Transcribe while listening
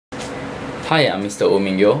Hi, I'm Mr. Oh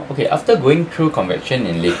Ming Yeo. Okay, after going through convection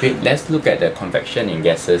in liquid, let's look at the convection in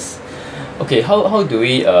gases. Okay, how do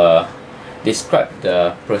we describe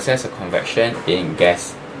the process of convection in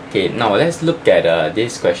gas? Okay, now let's look at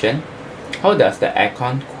this question. How does the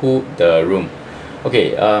aircon cool the room?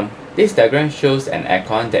 Okay, this diagram shows an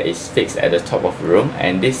aircon that is fixed at the top of the room,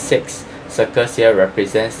 and these 6 circles here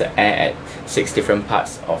represents the air at 6 different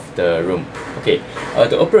parts of the room. Okay,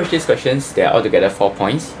 to approach these questions, there are altogether 4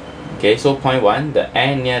 points. Okay, so point 1, the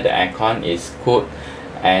air near the aircon is cooled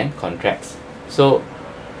and contracts. So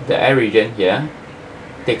the air region here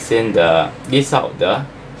takes in gives out the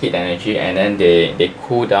heat energy, and then they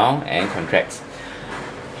cool down and contracts.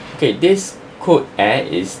 Okay, this cooled air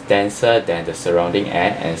is denser than the surrounding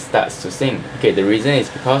air and starts to sink. Okay, the reason is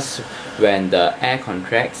because when the air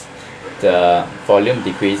contracts, the volume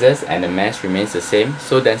decreases and the mass remains the same,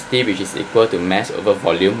 so density, which is equal to mass over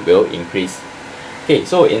volume, will increase. Okay,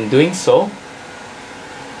 so in doing so,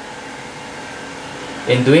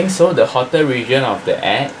 the hotter region of the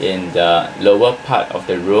air in the lower part of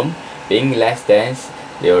the room being less dense,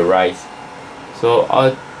 they will rise. So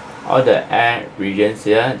all the air regions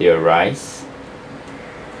here, they will rise.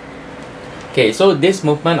 Okay, so this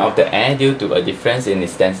movement of the air due to a difference in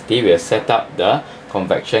its density will set up the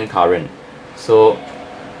convection current. So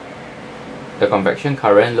the convection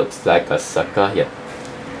current looks like a circle here.